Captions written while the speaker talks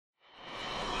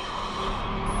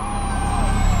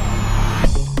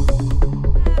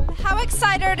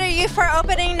excited are you for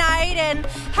opening night, and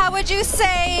how would you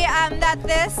say that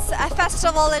this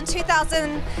festival in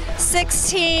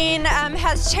 2016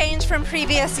 has changed from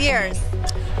previous years?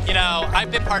 You know,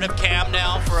 I've been part of CAAM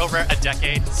now for over a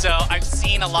decade, so I've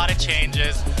seen a lot of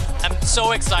changes. I'm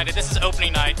so excited. This is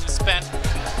opening night. We spent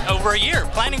over a year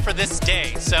planning for this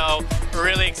day, so we're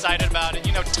really excited about it.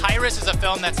 You know, Tyrus is a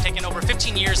film that's taken over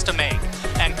 15 years to make,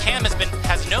 and CAAM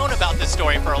has known about this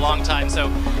story for a long time. So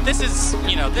this is,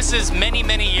 you know, this is many,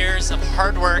 many years of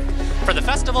hard work for the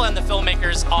festival and the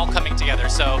filmmakers all coming together.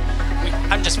 So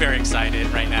I'm just very excited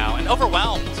right now and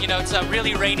overwhelmed. You know, it's a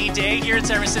really rainy day here in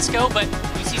San Francisco, but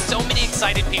you see so many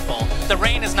excited people. The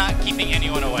rain is not keeping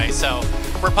anyone away, so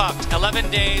we're pumped.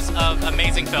 11 days of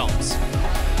amazing films.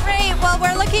 Great, well,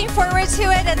 we're looking forward to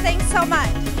it, and thanks so much.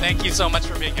 Thank you so much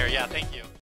for being here. Yeah, thank you.